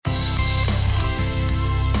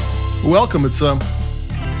Welcome. It's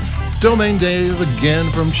Domain Dave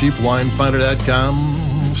again from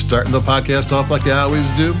CheapWineFinder.com, starting the podcast off like I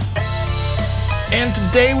always do. And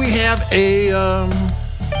today we have a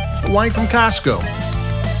wine from Costco.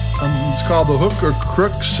 It's called the Hook or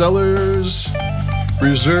Crook Cellars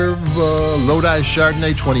Reserve Lodi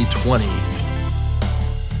Chardonnay 2020.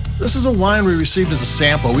 This is a wine we received as a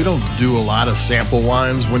sample. We don't do a lot of sample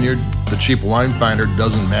wines. When you're the Cheap Wine Finder, it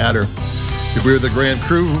doesn't matter. If we were the Grand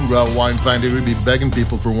Cru Wine Finder, we'd be begging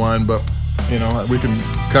people for wine, but you know, we can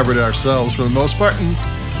cover it ourselves for the most part and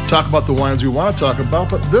talk about the wines we want to talk about.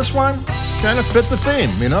 But this one kind of fit the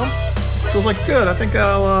theme, you know? So I was like, good, I think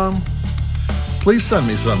I'll, please send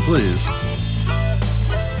me some, please.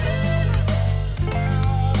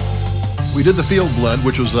 We did the Field Blend,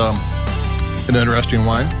 which was an interesting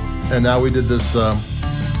wine. And now we did this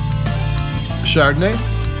Chardonnay.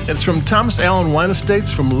 It's from Thomas Allen Wine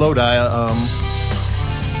Estates from Lodi.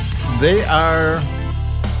 They are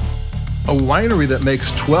a winery that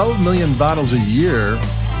makes 12 million bottles a year,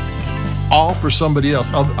 all for somebody else.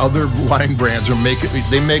 Other wine brands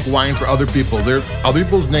they make wine for other people. Other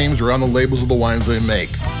people's names are on the labels of the wines they make,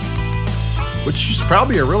 which is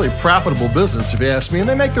probably a really profitable business if you ask me. And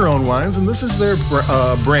they make their own wines, and this is their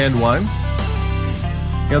brand wine.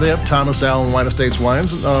 You know, they have Thomas Allen Wine Estates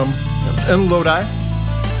wines. It's in Lodi.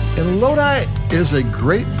 And Lodi is a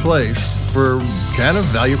great place for kind of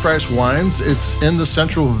value-priced wines. It's in the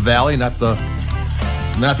Central Valley, not the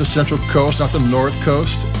Central Coast, not the North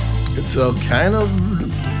Coast. It's a kind of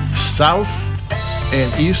south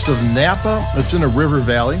and east of Napa. It's in a river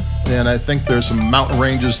valley, and I think there's some mountain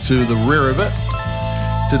ranges to the rear of it,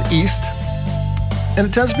 to the east. And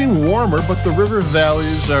it tends to be warmer, but the river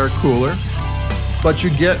valleys are cooler. But you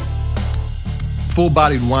get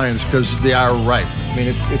full-bodied wines because they are ripe. I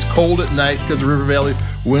mean, it's cold at night because the river valley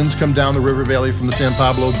winds come down the river valley from the San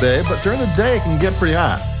Pablo Bay, but during the day it can get pretty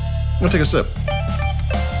hot. I'm gonna take a sip.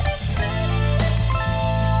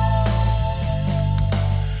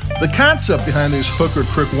 The concept behind these Hook or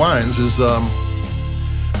Crook wines is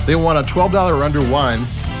they want a $12 or under wine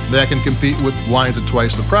that can compete with wines at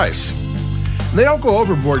twice the price. And they don't go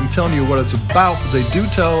overboard in telling you what it's about, but they do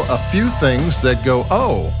tell a few things that go,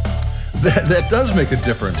 oh, that does make a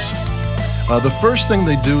difference. The first thing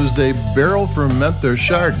they do is they barrel ferment their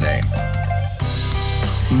Chardonnay.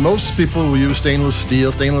 Most people will use stainless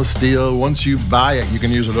steel. Stainless steel, once you buy it, you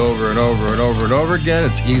can use it over and over and over and over again.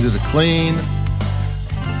 It's easy to clean.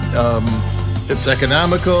 It's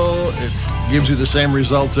economical. It gives you the same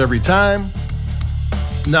results every time.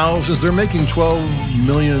 Now, since they're making 12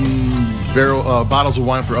 million bottles of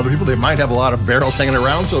wine for other people, they might have a lot of barrels hanging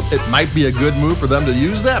around, so it might be a good move for them to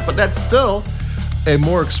use that, but that's still a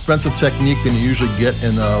more expensive technique than you usually get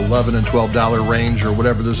in the $11 and $12 range or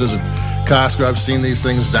whatever this is at Costco. I've seen these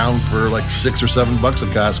things down for like $6 or $7 at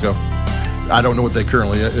Costco. I don't know what they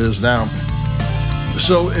currently is now.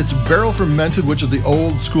 So it's barrel fermented, which is the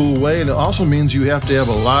old school way, and it also means you have to have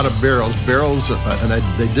a lot of barrels. And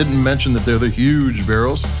they didn't mention that they're the huge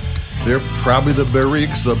barrels. They're probably the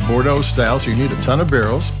Barriques, the Bordeaux style, so you need a ton of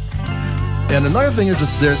barrels. And another thing is that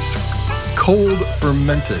it's cold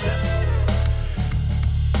fermented.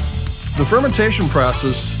 The fermentation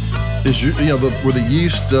process is, where the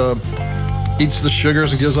yeast eats the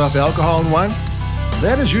sugars and gives off alcohol in wine.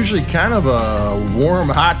 That is usually kind of a warm,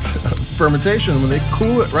 hot fermentation when they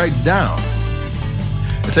cool it right down.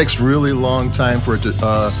 It takes really long time for it to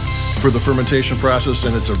for the fermentation process,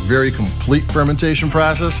 and it's a very complete fermentation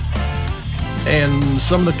process. And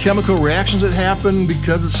some of the chemical reactions that happen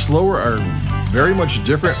because it's slower are very much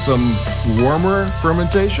different from warmer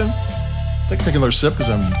fermentation. Take another sip because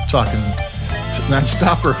I'm talking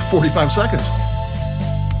non-stop for 45 seconds.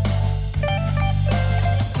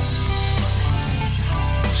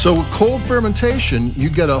 So with cold fermentation, you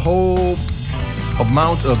get a whole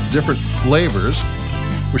amount of different flavors,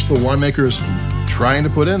 which the winemaker is trying to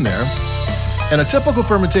put in there. And a typical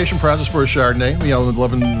fermentation process for a Chardonnay, in the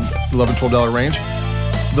 $11, $12 range,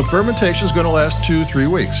 the fermentation is going to last 2-3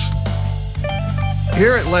 weeks.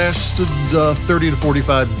 Here it lasted 30 to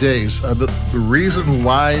 45 days. The reason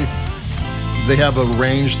why they have a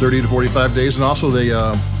range 30 to 45 days, and also they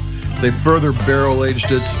further barrel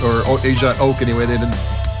aged it, or aged on oak anyway, they didn't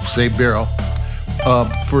say barrel,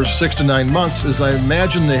 for 6 to 9 months, is I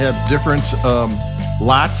imagine they have different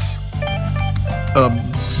lots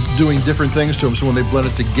doing different things to them. So when they blend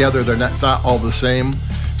it together, it's not all the same.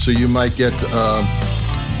 So you might get the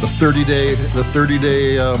 30-day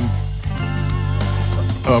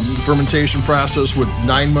fermentation process with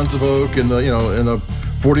 9 months of oak, and in a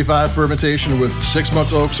 45 fermentation with 6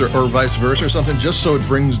 months oaks, or vice versa or something, just so it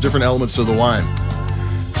brings different elements to the wine.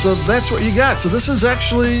 So that's what you got. So this is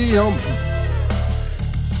actually,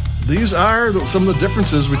 these are some of the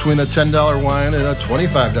differences between a $10 wine and a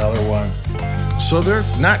 $25 wine. So they're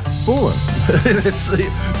not fooling.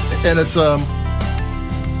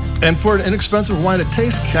 And for an inexpensive wine, it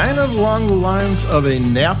tastes kind of along the lines of a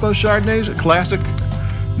Napa Chardonnay, a classic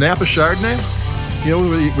Napa Chardonnay.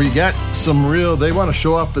 Where you got some real, they want to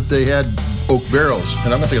show off that they had oak barrels.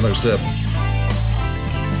 And I'm going to take another sip.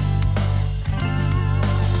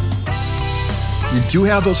 You do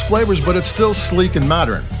have those flavors, but it's still sleek and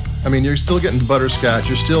modern. I mean, you're still getting butterscotch,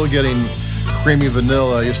 you're still getting creamy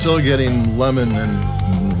vanilla, you're still getting lemon and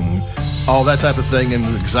all that type of thing, and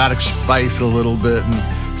exotic spice a little bit, and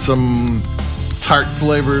some tart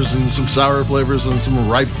flavors and some sour flavors and some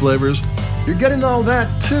ripe flavors. You're getting all that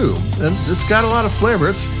too, and it's got a lot of flavor.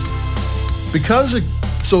 It's because it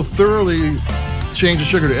so thoroughly changes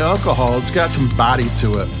sugar to alcohol, it's got some body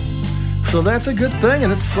to it. So that's a good thing,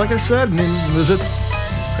 and it's like I said,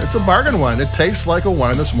 it's a bargain wine. It tastes like a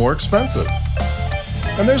wine that's more expensive.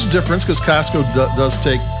 And there's a difference because Costco does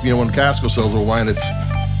take, when Costco sells a wine,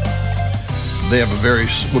 they have a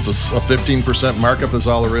 15% markup is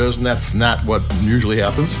all there is, and that's not what usually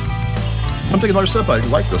happens. I'm taking another sip. I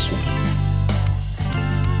like this one.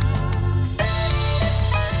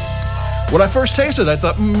 When I first tasted it, I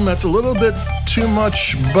thought, that's a little bit too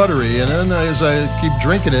much buttery. And then as I keep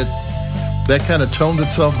drinking it, that kind of toned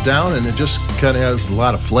itself down, and it just kind of has a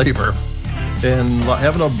lot of flavor. And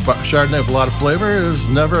having a Chardonnay with a lot of flavor is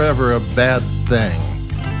never, ever a bad thing,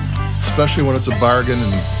 especially when it's a bargain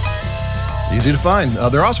and easy to find.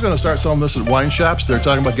 They're also going to start selling this at wine shops. They're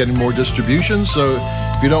talking about getting more distribution. So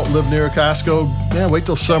if you don't live near a Costco, wait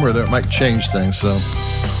till summer. That might change things. So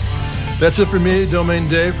that's it for me, Domain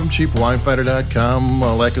Dave from CheapWineFinder.com.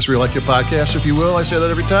 Like us, like your podcast, if you will. I say that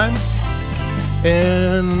every time.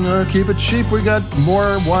 And keep it cheap. We got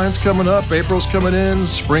more wines coming up. April's coming in.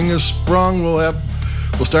 Spring is sprung. We'll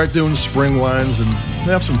start doing spring wines and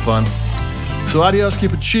have some fun. So adios.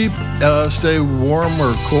 Keep it cheap. Stay warm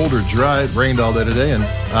or cold or dry. It rained all day today. And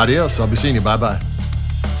adios. I'll be seeing you. Bye-bye.